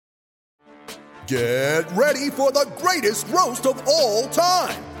Get ready for the greatest roast of all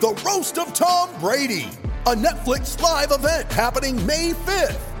time, the Roast of Tom Brady, a Netflix live event happening May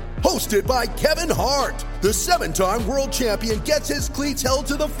 5th. Hosted by Kevin Hart, the 7-time world champion gets his cleats held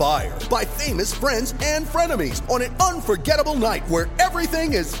to the fire by famous friends and frenemies on an unforgettable night where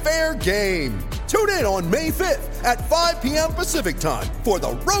everything is fair game. Tune in on May 5th at 5 p.m. Pacific time for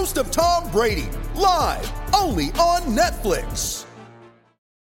the Roast of Tom Brady, live only on Netflix.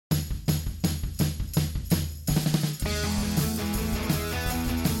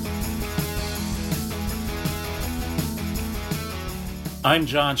 I'm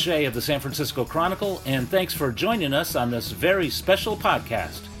John Shea of the San Francisco Chronicle, and thanks for joining us on this very special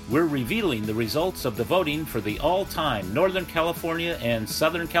podcast. We're revealing the results of the voting for the all-time Northern California and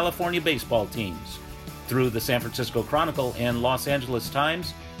Southern California baseball teams. Through the San Francisco Chronicle and Los Angeles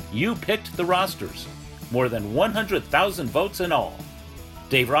Times, you picked the rosters. More than 100,000 votes in all.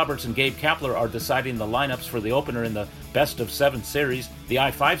 Dave Roberts and Gabe Kapler are deciding the lineups for the opener in the Best of 7 series, the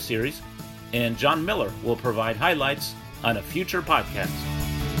I-5 series, and John Miller will provide highlights on a future podcast.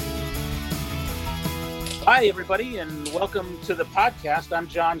 Hi, everybody, and welcome to the podcast. I'm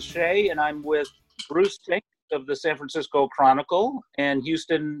John Shea, and I'm with Bruce Fink of the San Francisco Chronicle and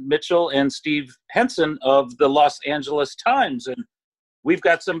Houston Mitchell and Steve Henson of the Los Angeles Times. And we've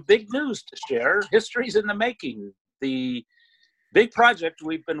got some big news to share. History's in the making. The big project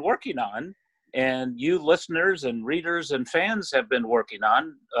we've been working on, and you listeners and readers and fans have been working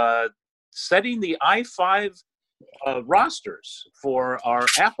on, setting the I-5 rosters for our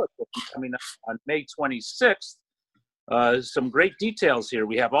APA coming up on May 26th. Some great details here.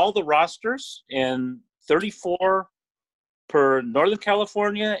 We have all the rosters, and 34 per Northern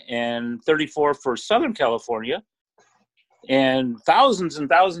California and 34 for Southern California. And thousands and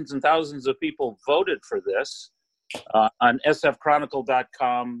thousands and thousands of people voted for this on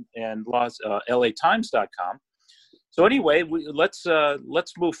sfchronicle.com and LAtimes.com. So anyway, let's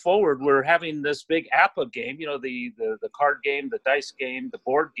move forward. We're having this big APA game, you know, the card game, the dice game, the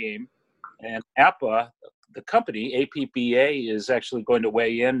board game, and APA, the company, APBA, is actually going to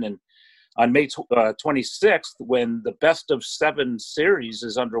weigh in. And on May 26th, when the Best of 7 series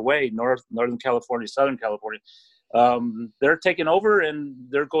is underway, Northern California, Southern California, they're taking over and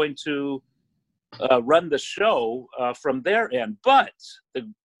they're going to run the show from their end. But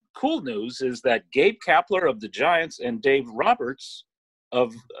the cool news is that Gabe Kapler of the Giants and Dave Roberts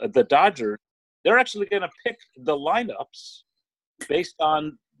of the Dodgers, they're actually going to pick the lineups based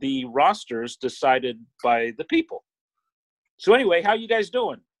on the rosters decided by the people. So anyway, how you guys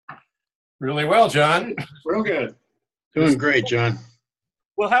doing? Really well, John. Real good. Doing great, John.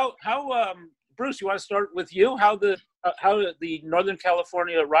 Well, how Bruce, you want to start with you? How the Northern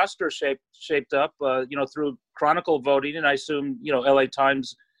California roster shaped up, through Chronicle voting, and I assume, LA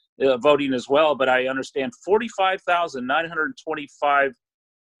Times voting as well, but I understand 45,925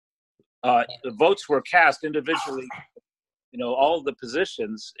 votes were cast individually, all of the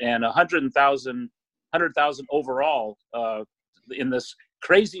positions, and 100,000 overall in this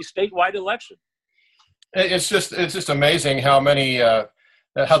crazy statewide election. It's just amazing how many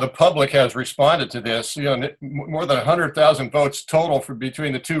how the public has responded to this. More than 100,000 votes total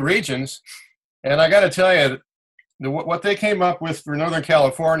between the two regions, and I got to tell you, what they came up with for Northern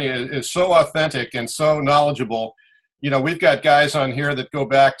California is so authentic and so knowledgeable. We've got guys on here that go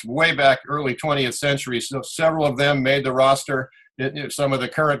way back early 20th century. So several of them made the roster. Some of the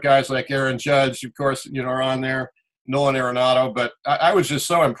current guys like Aaron Judge, of course, are on there, Nolan Arenado. But I was just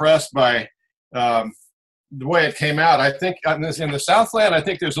so impressed by the way it came out. I think in the Southland, I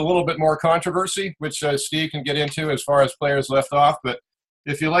think there's a little bit more controversy, which Steve can get into as far as players left off. But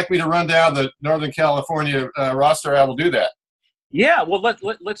if you'd like me to run down the Northern California roster, I will do that. Yeah, well,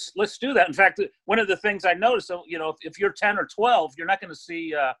 let's do that. In fact, one of the things I noticed, if you're 10 or 12, you're not going to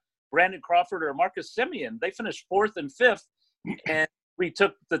see Brandon Crawford or Marcus Semien. They finished 4th and 5th, and we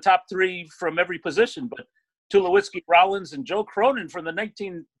took the top 3 from every position. But Tulowitzki, Rollins, and Joe Cronin from the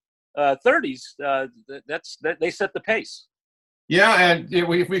 1930s, they set the pace. Yeah, and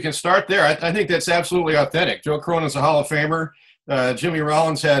if we can start there, I think that's absolutely authentic. Joe Cronin's a Hall of Famer. Jimmy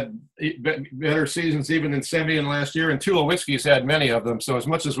Rollins had better seasons even than Semien last year, and Tulowitzki's had many of them. So as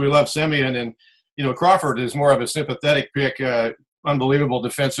much as we love Semien, and Crawford is more of a sympathetic pick, unbelievable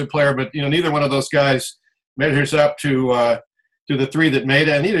defensive player, but neither one of those guys measures up to the 3 that made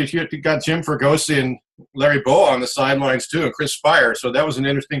it. And you got Jim Fregosi and Larry Bowa on the sidelines too, and Chris Spire. So that was an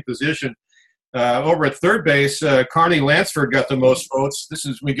interesting position. Over at third base, Carney Lansford got the most votes.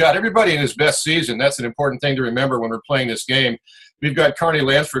 We got everybody in his best season. That's an important thing to remember when we're playing this game. We've got Carney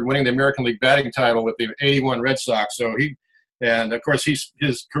Lansford winning the American League batting title with the '81 Red Sox. So he And, of course,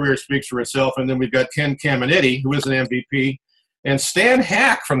 his career speaks for itself. And then we've got Ken Caminiti, who is an MVP. And Stan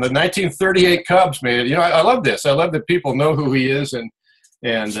Hack from the 1938 Cubs made it. You know, I love this. I love that people know who he is, and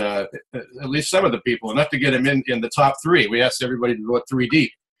at least some of the people, enough to get him in the top three. We asked everybody to go 3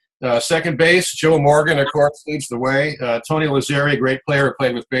 deep. Second base, Joe Morgan, of course, leads the way. Tony Lazzeri, great player, who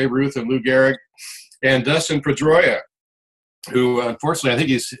played with Babe Ruth and Lou Gehrig. And Dustin Pedroia, who, unfortunately, I think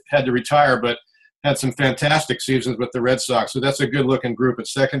he's had to retire, but had some fantastic seasons with the Red Sox. So that's a good-looking group at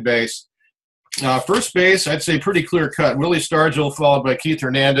second base. First base, I'd say pretty clear-cut. Willie Stargell, followed by Keith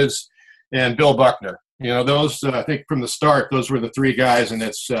Hernandez and Bill Buckner. You know, those, I think from the start, those were the three guys, and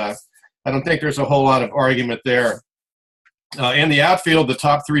it's I don't think there's a whole lot of argument there. In the outfield, the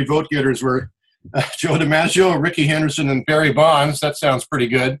top three vote getters were Joe DiMaggio, Ricky Henderson, and Barry Bonds. That sounds pretty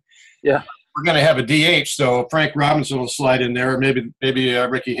good. Yeah. We're going to have a DH, so Frank Robinson will slide in there. Maybe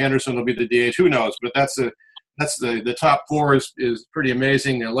Ricky Henderson will be the DH. Who knows? But that's the top four is pretty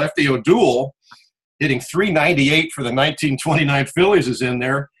amazing. Now, Lefty O'Doul hitting .398 for the 1929 Phillies is in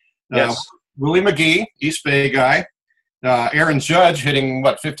there. Yes. Willie McGee, East Bay guy. Aaron Judge hitting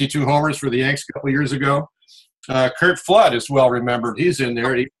 52 homers for the Yanks a couple years ago. Curt Flood is well remembered. He's in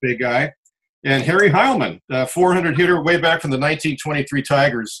there, East Bay guy. And Harry Heilman, 400 hitter way back from the 1923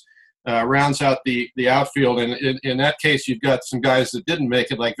 Tigers. Rounds out the outfield, and in that case, you've got some guys that didn't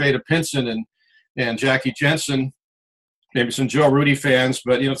make it, like Vada Pinson and Jackie Jensen, maybe some Joe Rudy fans,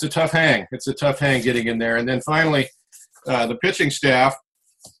 but it's a tough hang. It's a tough hang getting in there. And then finally, the pitching staff,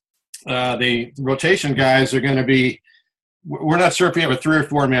 the rotation guys are going to be. We're not sure if we have a 3 or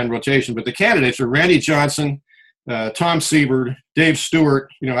 4 man rotation, but the candidates are Randy Johnson, Tom Seaver, Dave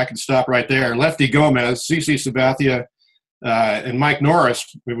Stewart. I can stop right there. Lefty Gomez, CC Sabathia. And Mike Norris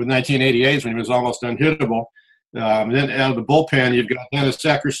with 1988 when he was almost unhittable. And then out of the bullpen, you've got Dennis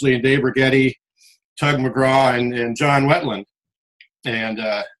Eckersley and Dave Righetti, Tug McGraw, and John Wetland. And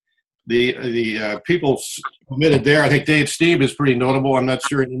the people submitted there, I think Dave Stieb is pretty notable. I'm not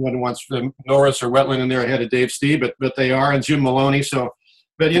sure anyone wants Norris or Wetland in there ahead of Dave Stieb, but they are, and Jim Maloney. So,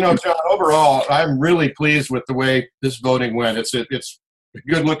 but John, overall, I'm really pleased with the way this voting went. It's a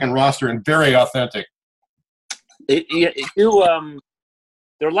good-looking roster and very authentic. There are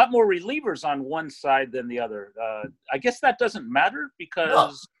a lot more relievers on one side than the other. I guess that doesn't matter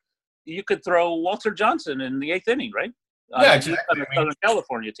because you could throw Walter Johnson in the 8th inning, right? Yeah, exactly. On the Southern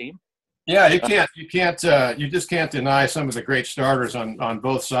California team. Yeah, you just can't deny some of the great starters on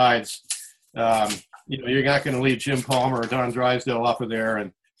both sides. You're not going to leave Jim Palmer or Don Drysdale off of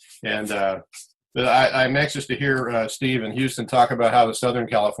there, but I'm anxious to hear Steve and Houston talk about how the Southern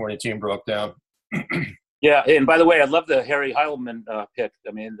California team broke down. Yeah, and by the way, I love the Harry Heilman pick.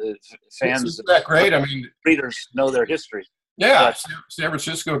 I mean, the fans, isn't that great? I mean, readers know their history. Yeah, San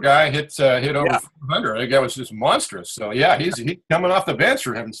Francisco guy hit over 400. I think that was just monstrous. So yeah, he's coming off the bench,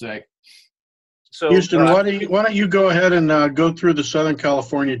 for heaven's sake. So Houston, why don't you go ahead and go through the Southern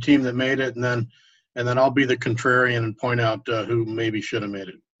California team that made it, and then I'll be the contrarian and point out who maybe should have made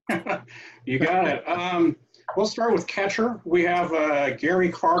it. You got it. We'll start with catcher. We have Gary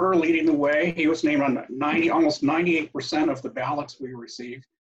Carter leading the way. He was named on almost 98% of the ballots we received.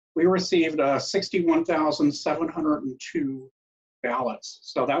 We received 61,702 ballots,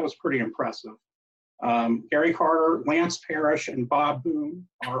 so that was pretty impressive. Gary Carter, Lance Parrish, and Bob Boone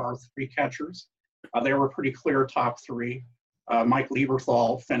are our 3 catchers. They were pretty clear top 3. Mike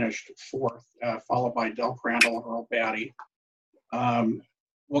Lieberthal finished 4th, followed by Del Crandall and Earl Batty.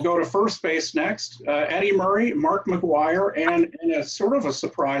 We'll go to first base next. Eddie Murray, Mark McGwire, and in a sort of a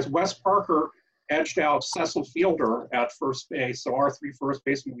surprise, Wes Parker edged out Cecil Fielder at first base. So our 3 first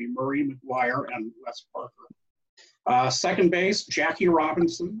basemen will be Murray, McGwire, and Wes Parker. Second base, Jackie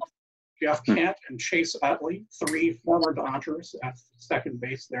Robinson, Jeff Kent, and Chase Utley, 3 former Dodgers at second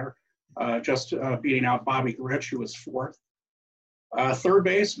base there, just beating out Bobby Grich, who was 4th. Third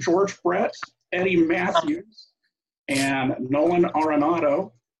base, George Brett, Eddie Matthews, and Nolan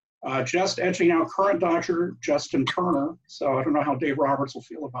Arenado. Just edging out current Dodger Justin Turner. So I don't know how Dave Roberts will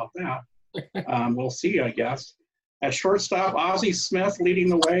feel about that. We'll see, I guess. At shortstop, Ozzie Smith leading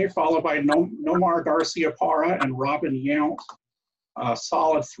the way, followed by Nomar Garciaparra and Robin Yount.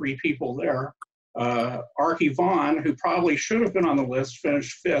 Solid 3 people there. Archie Vaughn, who probably should have been on the list,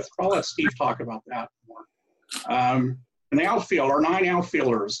 finished 5th. I'll let Steve talk about that more. In the outfield, our 9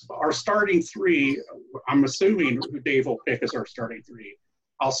 outfielders, our starting 3, I'm assuming who Dave will pick as our starting 3.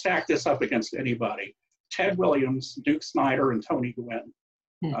 I'll stack this up against anybody. Ted Williams, Duke Snyder, and Tony Gwynn.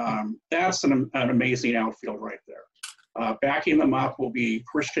 That's an amazing outfield right there. Backing them up will be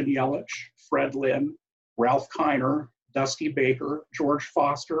Christian Yelich, Fred Lynn, Ralph Kiner, Dusty Baker, George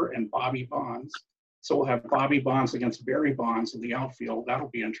Foster, and Bobby Bonds. So we'll have Bobby Bonds against Barry Bonds in the outfield. That'll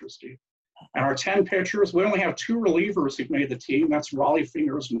be interesting. And our 10 pitchers, we only have 2 relievers who've made the team. That's Raleigh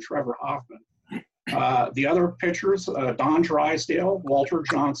Fingers and Trevor Hoffman. The other pitchers, Don Drysdale, Walter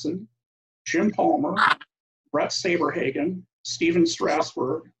Johnson, Jim Palmer, Brett Saberhagen, Steven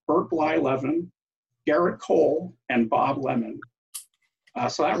Strasburg, Bert Blyleven, Garrett Cole, and Bob Lemon.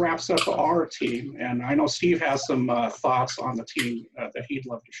 So that wraps up our team. And I know Steve has some thoughts on the team that he'd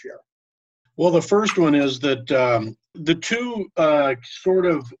love to share. Well, the first one is that the 2 sort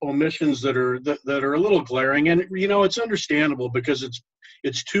of omissions that are a little glaring, and it's understandable because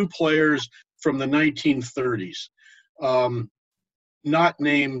it's 2 players from the 1930s, not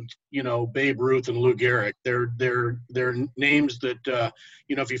named Babe Ruth and Lou Gehrig. They're names that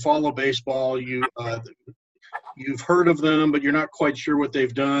if you follow baseball, you've heard of them, but you're not quite sure what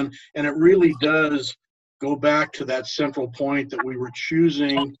they've done, and it really does go back to that central point that we were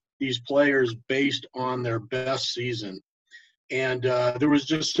choosing these players based on their best season. And there was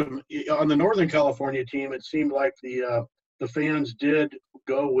just some on the Northern California team. It seemed like the fans did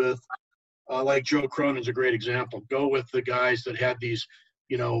go with, like Joe Cronin's a great example, go with the guys that had these,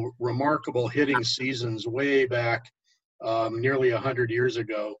 remarkable hitting seasons way back nearly 100 years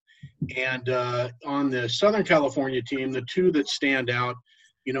ago. And on the Southern California team, the 2 that stand out,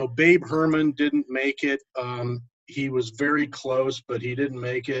 Babe Herman didn't make it. He was very close, but he didn't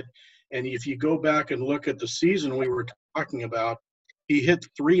make it. And if you go back and look at the season we were talking about, he hit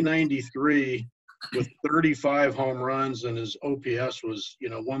 .393 with 35 home runs, and his OPS was,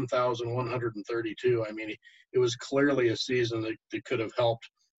 1,132. I mean, it was clearly a season that could have helped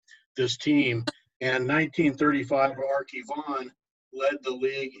this team. And 1935, Arky Vaughan led the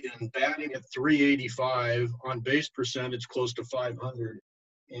league in batting at .385, on base percentage close to .500.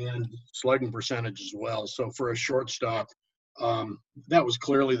 And slugging percentage as well. So for a shortstop, that was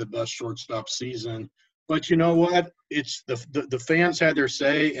clearly the best shortstop season. But you know what? It's the fans had their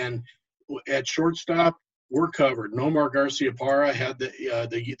say, and at shortstop, we're covered. Nomar Garciaparra had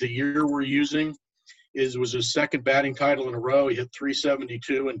the year we're using was his 2nd batting title in a row. He hit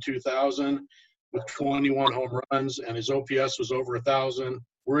 .372 in 2000 with 21 home runs, and his OPS was over 1,000.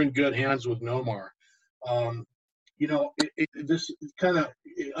 We're in good hands with Nomar. This kind of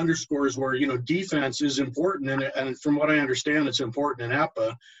underscores where, defense is important. And from what I understand, it's important in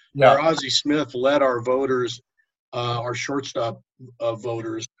APA, where Ozzie Smith led our voters, our shortstop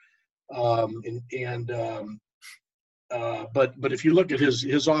voters. But if you look at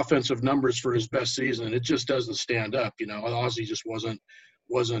his offensive numbers for his best season, it just doesn't stand up. Ozzie just wasn't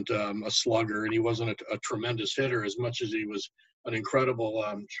a slugger, and he wasn't a tremendous hitter as much as he was an incredible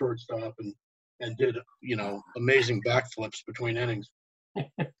shortstop and did, amazing backflips between innings.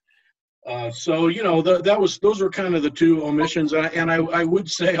 Those were kind of the 2 omissions. And I would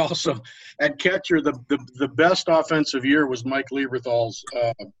say also at catcher, the best offensive year was Mike Lieberthal's.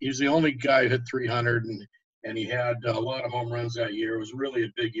 He was the only guy who hit .300, and he had a lot of home runs that year. It was really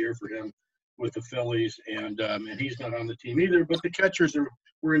a big year for him with the Phillies, and he's not on the team either. But the catchers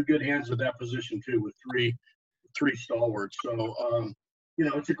were in good hands with that position too, with three stalwarts. So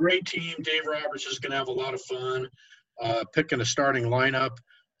it's a great team. Dave Roberts is going to have a lot of fun picking a starting lineup.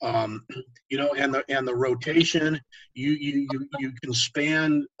 And the rotation, you can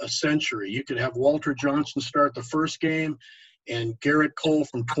span a century. You could have Walter Johnson start the first game, and Garrett Cole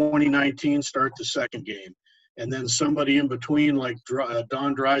from 2019 start the second game, and then somebody in between like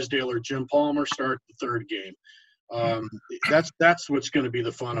Don Drysdale or Jim Palmer start the third game. That's what's going to be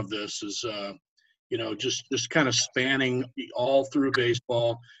the fun of this is. Just kind of spanning all through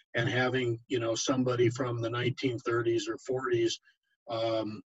baseball and having, somebody from the 1930s or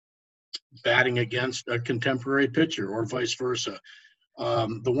 40s batting against a contemporary pitcher or vice versa.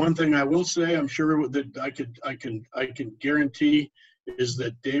 The one thing I will say, I'm sure that I can guarantee is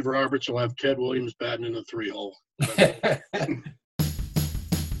that Dave Roberts will have Ted Williams batting in the 3-hole.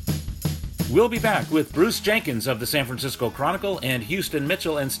 We'll be back with Bruce Jenkins of the San Francisco Chronicle and Houston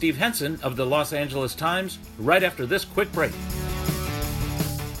Mitchell and Steve Henson of the Los Angeles Times right after this quick break.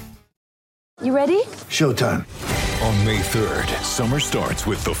 You ready? Showtime. On May 3rd, summer starts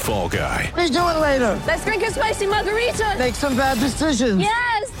with The Fall Guy. Let's do it later. Let's drink a spicy margarita. Make some bad decisions.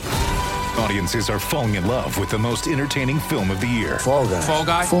 Yes. Audiences are falling in love with the most entertaining film of the year. Fall Guy. Fall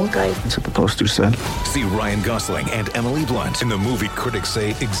Guy? Fall Guy. That's what the poster said. See Ryan Gosling and Emily Blunt in the movie critics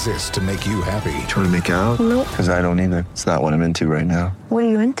say exists to make you happy. Trying to make it out? Nope. Because I don't either. It's not what I'm into right now. What are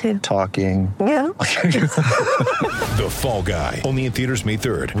you into? Talking. Yeah. The Fall Guy. Only in theaters May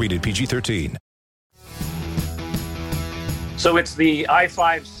 3rd. Rated PG-13. So it's the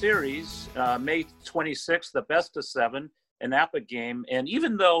I-5 series, May 26th, the best of 7. Napa game. And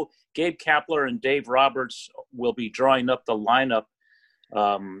even though Gabe Kapler and Dave Roberts will be drawing up the lineup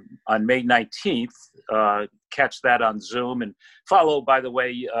on May 19th, catch that on Zoom, and follow, by the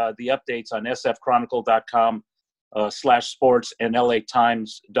way, the updates on sfchronicle.com /sports and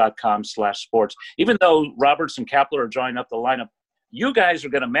latimes.com/sports. Even though Roberts and Kapler are drawing up the lineup, you guys are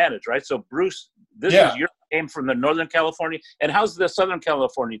going to manage, right? So, Bruce, this is your game from the Northern California. And how's the Southern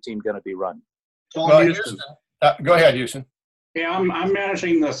California team going to be run? Well, Houston. Go ahead, Houston. Yeah, I'm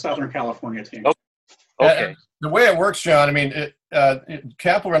managing the Southern California team. Okay. The way it works, John, I mean,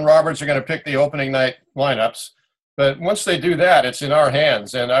 Kapler and Roberts are going to pick the opening night lineups. But once they do that, it's in our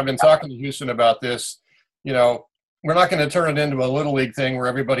hands. And I've been talking to Houston about this. You know, we're not going to turn it into a little league thing where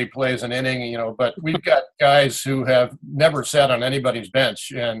everybody plays an inning, you know, but we've got guys who have never sat on anybody's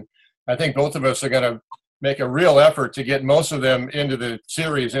bench. And I think both of us are going to make a real effort to get most of them into the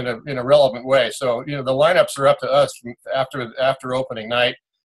series in a relevant way. So, you know, the lineups are up to us after opening night.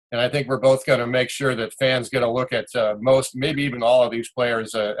 And I think we're both going to make sure that fans get a look at most, maybe even all of these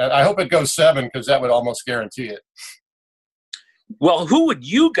players. I hope it goes 7 because that would almost guarantee it. Well, who would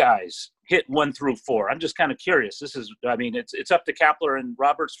you guys hit 1 through 4? I'm just kind of curious. It's up to Kapler and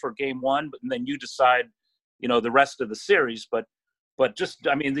Roberts for game 1, but then you decide, you know, the rest of the series. But just,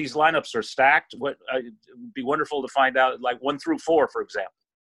 I mean, these lineups are stacked. It would be wonderful to find out, like 1 through 4, for example.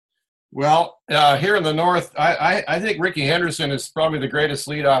 Well, here in the North, I think Ricky Henderson is probably the greatest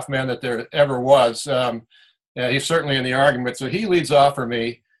leadoff man that there ever was. He's certainly in the argument, so he leads off for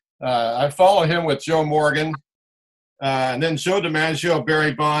me. I follow him with Joe Morgan, and then Joe DiMaggio,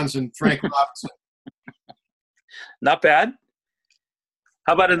 Barry Bonds, and Frank Robinson. Not bad.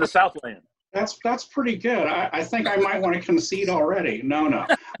 How about in the Southland? That's pretty good. I think I might want to concede already. No.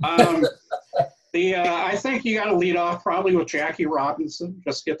 I think you got to lead off probably with Jackie Robinson.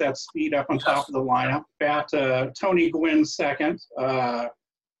 Just get that speed up on top of the lineup. Tony Gwynn second,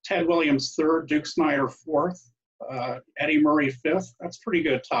 Ted Williams third, Duke Snider fourth, Eddie Murray fifth. That's pretty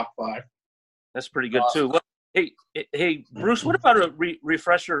good top 5. That's pretty good too. Well, hey, Bruce, what about a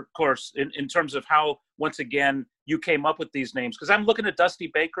refresher course in terms of how, once again, you came up with these names? Because I'm looking at Dusty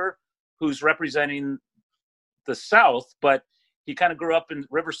Baker, who's representing the South, but he kind of grew up in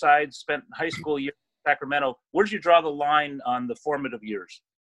Riverside, spent high school years in Sacramento. Where did you draw the line on the formative years?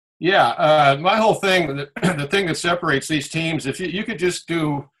 Yeah, my whole thing, the thing that separates these teams, if you could just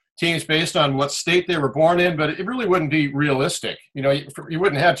do teams based on what state they were born in, but it really wouldn't be realistic. You know, you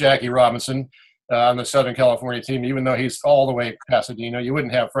wouldn't have Jackie Robinson on the Southern California team, even though he's all the way Pasadena. You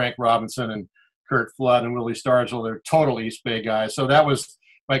wouldn't have Frank Robinson and Kurt Flood and Willie Stargell. They're total East Bay guys. So that was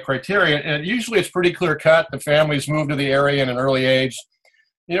my criteria. And usually it's pretty clear cut. The families moved to the area in an early age.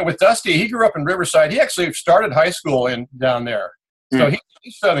 You know, with Dusty, he grew up in Riverside. He actually started high school down there. So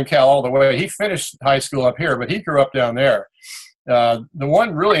he's Southern Cal all the way. He finished high school up here, but he grew up down there. The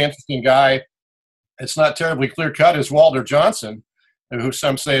one really interesting guy, it's not terribly clear cut, is Walter Johnson, who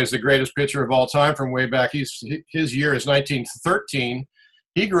some say is the greatest pitcher of all time from way back. His year is 1913.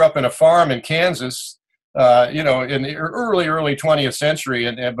 He grew up in a farm in Kansas, in the early 20th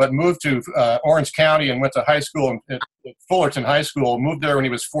century, but moved to Orange County and went to high school at Fullerton High School. Moved there when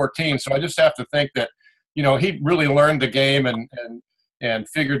he was 14. So I just have to think that, you know, he really learned the game and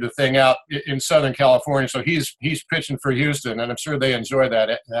figured the thing out in Southern California. So he's pitching for Houston, and I'm sure they enjoy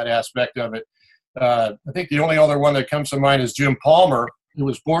that aspect of it. I think the only other one that comes to mind is Jim Palmer, who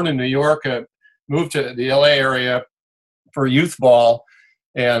was born in New York, moved to the LA area for youth ball,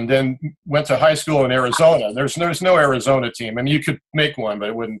 and then went to high school in Arizona. There's no Arizona team. I mean, you could make one, but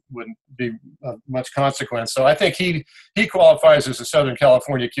it wouldn't be much consequence. So I think he qualifies as a Southern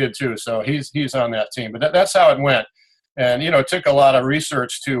California kid too. So he's on that team. But that's how it went. And, you know, it took a lot of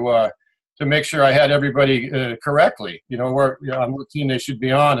research to make sure I had everybody correctly, you know, on what team they should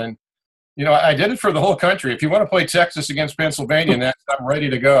be on. And, you know, I did it for the whole country. If you want to play Texas against Pennsylvania next, I'm ready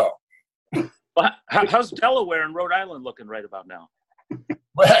to go. Well, how's Delaware and Rhode Island looking right about now?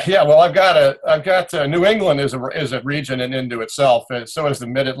 Well, I've got New England is a region and into itself. So is the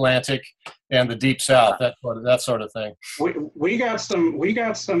Mid-Atlantic and the Deep South. That sort of thing. We got some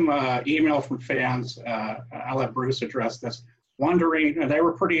email from fans. I'll let Bruce address this. Wondering, and they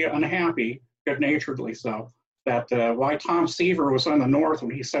were pretty unhappy, good-naturedly so, that why Tom Seaver was on the North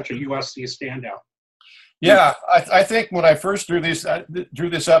when he's such a USC standout. Yeah, I think when I first drew this up in the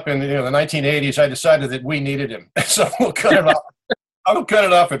 1980s, I decided that we needed him, so we'll cut it off. I'll cut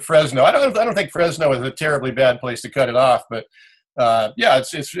it off at Fresno. I don't think Fresno is a terribly bad place to cut it off, but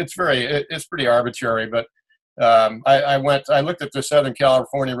it's pretty arbitrary. But I looked at the Southern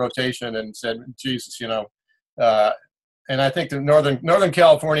California rotation and said, Jesus, you know, and I think the Northern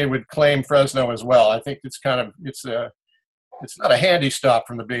California would claim Fresno as well. I think it's it's not a handy stop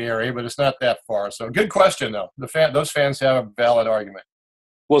from the Bay Area, but it's not that far. So good question, though. Those fans have a valid argument.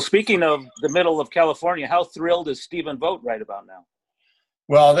 Well, speaking of the middle of California, how thrilled is Stephen Vogt right about now?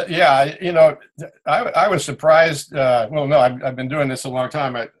 Well, yeah, I was surprised. No, I've been doing this a long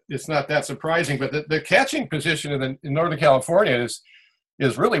time. It's not that surprising, but the catching position in Northern California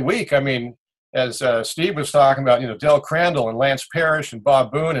is really weak. I mean, as Steve was talking about, Del Crandall and Lance Parrish and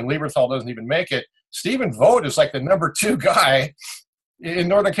Bob Boone, and Lieberthal doesn't even make it. Stephen Vogt is like the number 2 guy in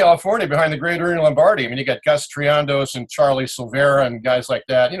Northern California behind the great Ernie Lombardi. I mean, you got Gus Triandos and Charlie Silvera and guys like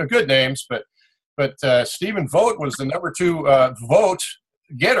that. Good names, but Stephen Vogt was the number 2 vote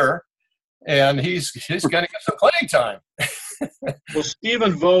getter, and he's going to get some playing time. Well,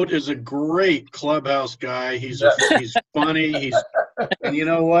 Stephen Vogt is a great clubhouse guy. He's funny. And you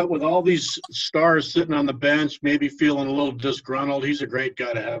know what? With all these stars sitting on the bench, maybe feeling a little disgruntled, he's a great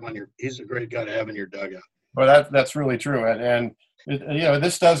guy to have in your dugout. Well, that's really true, and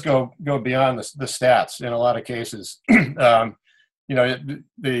this does go beyond the stats in a lot of cases. There's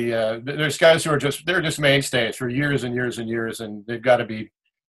guys who are just mainstays for years and years and years, and they've got to be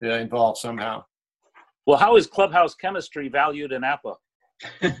involved somehow. Well, how is clubhouse chemistry valued in APA?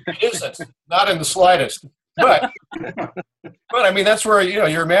 It isn't, not in the slightest. But I mean, that's where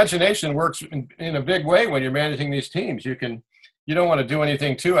your imagination works in a big way when you're managing these teams. You don't want to do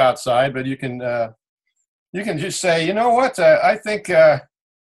anything too outside, but you can just say, you know what, I think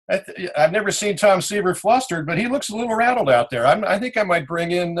I've never seen Tom Seaver flustered, but he looks a little rattled out there. I think I might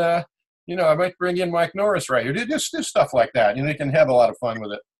bring in Mike Norris right here. Just stuff like that. You can have a lot of fun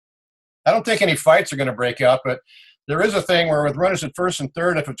with it. I don't think any fights are going to break out, but there is a thing where with runners at first and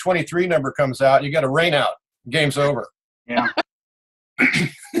third, if a 23 number comes out, you got a rain out. Game's over. Yeah.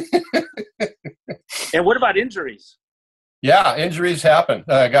 And what about injuries? Yeah, injuries happen.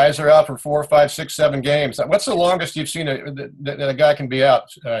 Guys are out for 4, 5, 6, 7 games. What's the longest you've seen that a guy can be out,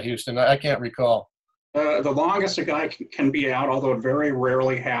 Houston? I can't recall. The longest a guy can be out, although it very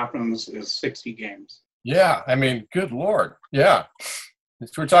rarely happens, is 60 games. Yeah, I mean, good Lord. Yeah.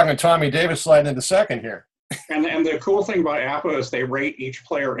 We're talking Tommy Davis sliding into second here. And the cool thing about APA is they rate each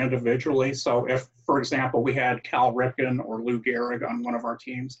player individually. So if, for example, we had Cal Ripken or Lou Gehrig on one of our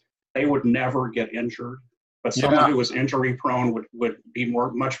teams, they would never get injured. But someone who was injury prone would be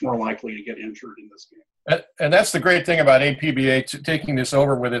much more likely to get injured in this game. And that's the great thing about APBA taking this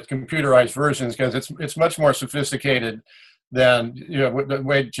over with its computerized versions, because it's much more sophisticated than the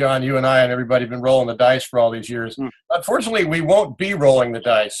way, John, you and I and everybody have been rolling the dice for all these years. Unfortunately, we won't be rolling the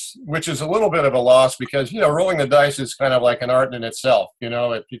dice, which is a little bit of a loss because, rolling the dice is kind of like an art in itself.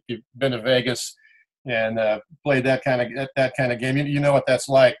 If you've been to Vegas and played that kind of game, you know what that's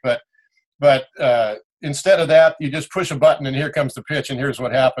like. But instead of that, you just push a button and here comes the pitch and here's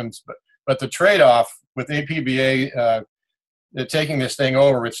what happens. But the trade-off with APBA taking this thing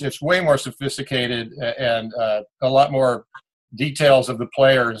over, it's way more sophisticated and a lot more details of the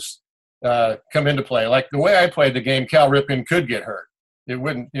players come into play. Like the way I played the game, Cal Ripken could get hurt. It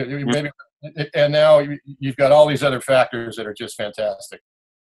wouldn't. And now you've got all these other factors that are just fantastic.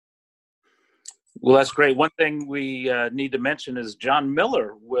 Well, that's great. One thing we need to mention is John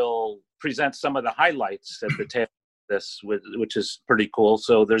Miller will present some of the highlights at the tail of this, which is pretty cool.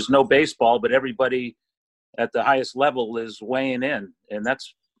 So there's no baseball, but everybody at the highest level is weighing in, and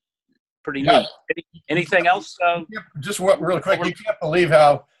that's pretty neat. Anything else? Just really quick, you can't believe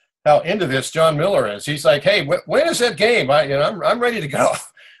how into this John Miller is. He's like, hey, when is that game? I'm ready to go.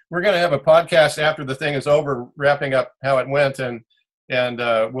 We're going to have a podcast after the thing is over, wrapping up how it went, and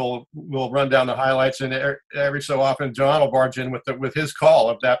we'll run down the highlights. And every so often, John will barge in with his call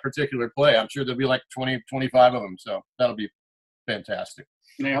of that particular play. I'm sure there'll be like 20, 25 of them. So that'll be fantastic.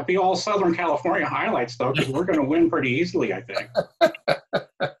 Yeah, it'll be all Southern California highlights, though, because we're going to win pretty easily, I think.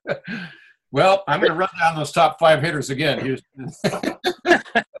 Well, I'm going to run down those top 5 hitters again, Houston.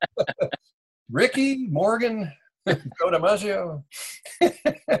 Ricky, Morgan, Joe DiMaggio. No,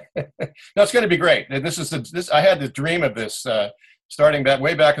 it's going to be great. I had this dream of this starting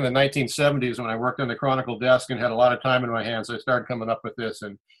way back in the 1970s when I worked on the Chronicle desk and had a lot of time in my hands. I started coming up with this,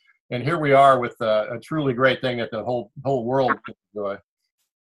 and here we are with a truly great thing that the whole world can enjoy.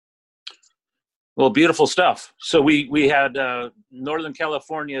 Well, beautiful stuff. So we had Northern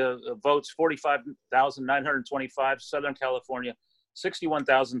California votes 45,925, Southern California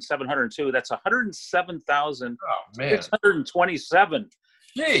 61,702. That's 107,627.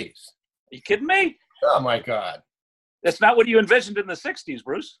 Jeez. Are you kidding me? Oh my God. That's not what you envisioned in the 60s,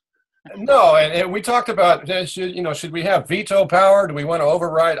 Bruce. No, and we talked about should we have veto power? Do we want to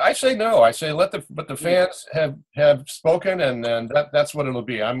override? I say no. I say but the fans have spoken, and that's what it'll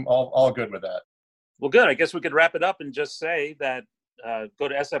be. I'm all good with that. Well, good. I guess we could wrap it up and just say that go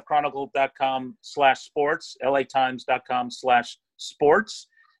to sfchronicle.com/sports, latimes.com/sports,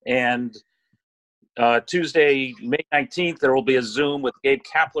 and Tuesday, May 19th, there will be a Zoom with Gabe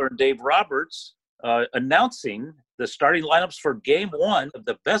Kapler and Dave Roberts announcing the starting lineups for Game 1 of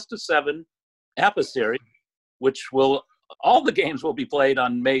the Best of 7 APA Series, which all the games will be played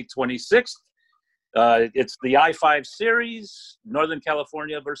on May 26th. It's the I-5 Series, Northern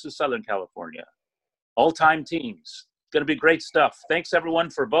California versus Southern California. All-time teams. It's going to be great stuff. Thanks, everyone,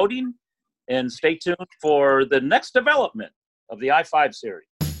 for voting, and stay tuned for the next development of the I-5 Series.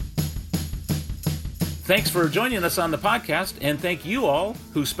 Thanks for joining us on the podcast, and thank you all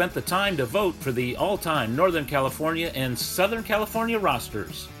who spent the time to vote for the all-time Northern California and Southern California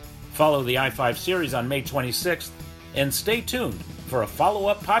rosters. Follow the I-5 Series on May 26th, and stay tuned for a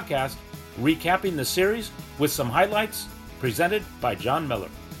follow-up podcast recapping the series with some highlights presented by John Miller.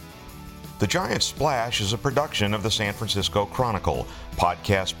 The Giant Splash is a production of the San Francisco Chronicle.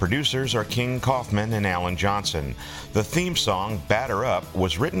 Podcast producers are King Kaufman and Alan Johnson. The theme song, Batter Up,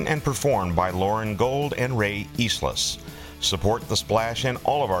 was written and performed by Lauren Gold and Ray Eastless. Support The Splash and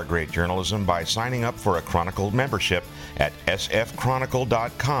all of our great journalism by signing up for a Chronicle membership at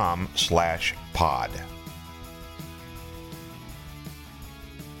sfchronicle.com/pod.